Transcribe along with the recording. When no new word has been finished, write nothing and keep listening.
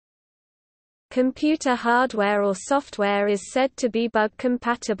Computer hardware or software is said to be bug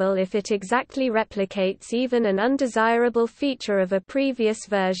compatible if it exactly replicates even an undesirable feature of a previous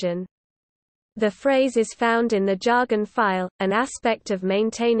version. The phrase is found in the jargon file. An aspect of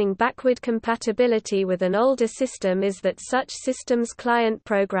maintaining backward compatibility with an older system is that such systems' client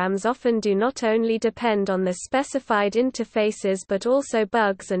programs often do not only depend on the specified interfaces but also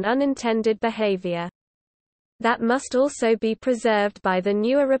bugs and unintended behavior. That must also be preserved by the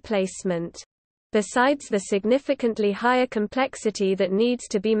newer replacement. Besides the significantly higher complexity that needs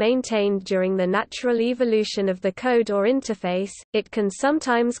to be maintained during the natural evolution of the code or interface, it can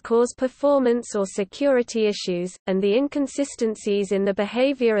sometimes cause performance or security issues, and the inconsistencies in the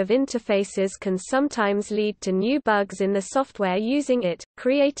behavior of interfaces can sometimes lead to new bugs in the software using it,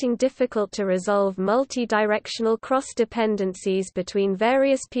 creating difficult to resolve multi-directional cross-dependencies between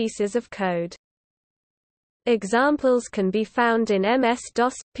various pieces of code. Examples can be found in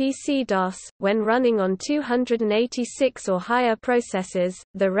MS-DOS, PC-DOS. When running on 286 or higher processors,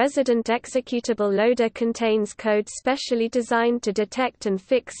 the resident executable loader contains code specially designed to detect and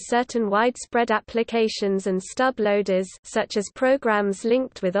fix certain widespread applications and stub loaders, such as programs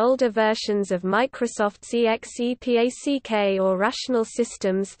linked with older versions of Microsoft's EXEPACK or Rational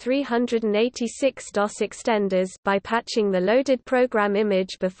Systems 386 DOS extenders, by patching the loaded program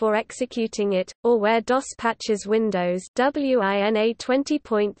image before executing it, or where DOS patches Windows WINA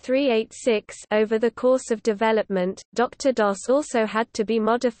 20.386 over the course of development. Dr. DOS also had to be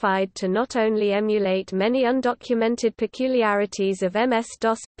modified to not only emulate many undocumented peculiarities of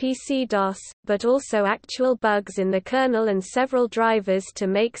MS-DOS, PC-DOS, but also actual bugs in the kernel and several drivers to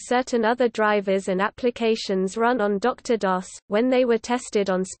make certain other drivers and applications run on Dr. DOS, when they were tested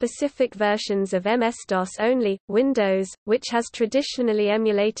on specific versions of MS-DOS only. Windows, which has traditionally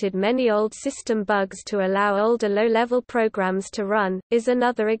emulated many old system bugs to allow older low-level programs to run, is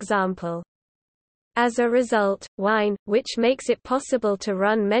another example. As a result, Wine, which makes it possible to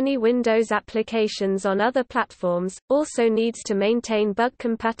run many Windows applications on other platforms, also needs to maintain bug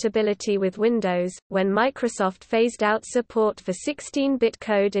compatibility with Windows. When Microsoft phased out support for 16-bit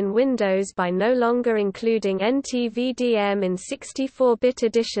code in Windows by no longer including NTVDM in 64-bit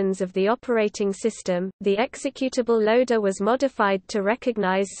editions of the operating system, the executable loader was modified to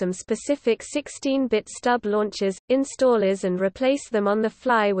recognize some specific 16-bit stub launchers, installers and replace them on the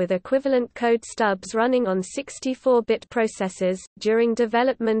fly with equivalent code stubs running on 64-bit processors. During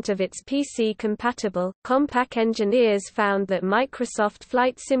development of its PC-compatible, Compaq engineers found that Microsoft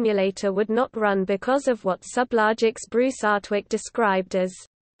Flight Simulator would not run because of what Sublogic's Bruce Artwick described as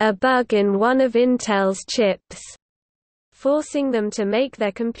a bug in one of Intel's chips, forcing them to make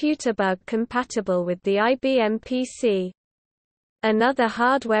their computer bug compatible with the IBM PC. Another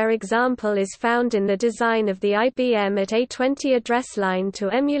hardware example is found in the design of the IBM at A20 address line to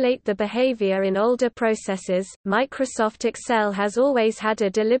emulate the behavior in older processors. Microsoft Excel has always had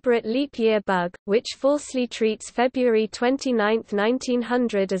a deliberate leap year bug, which falsely treats February 29,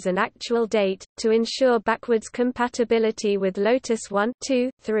 1900 as an actual date, to ensure backwards compatibility with Lotus 1,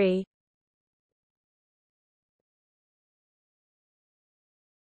 2, 3.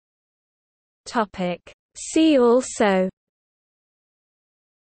 See also: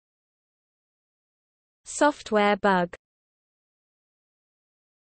 software bug.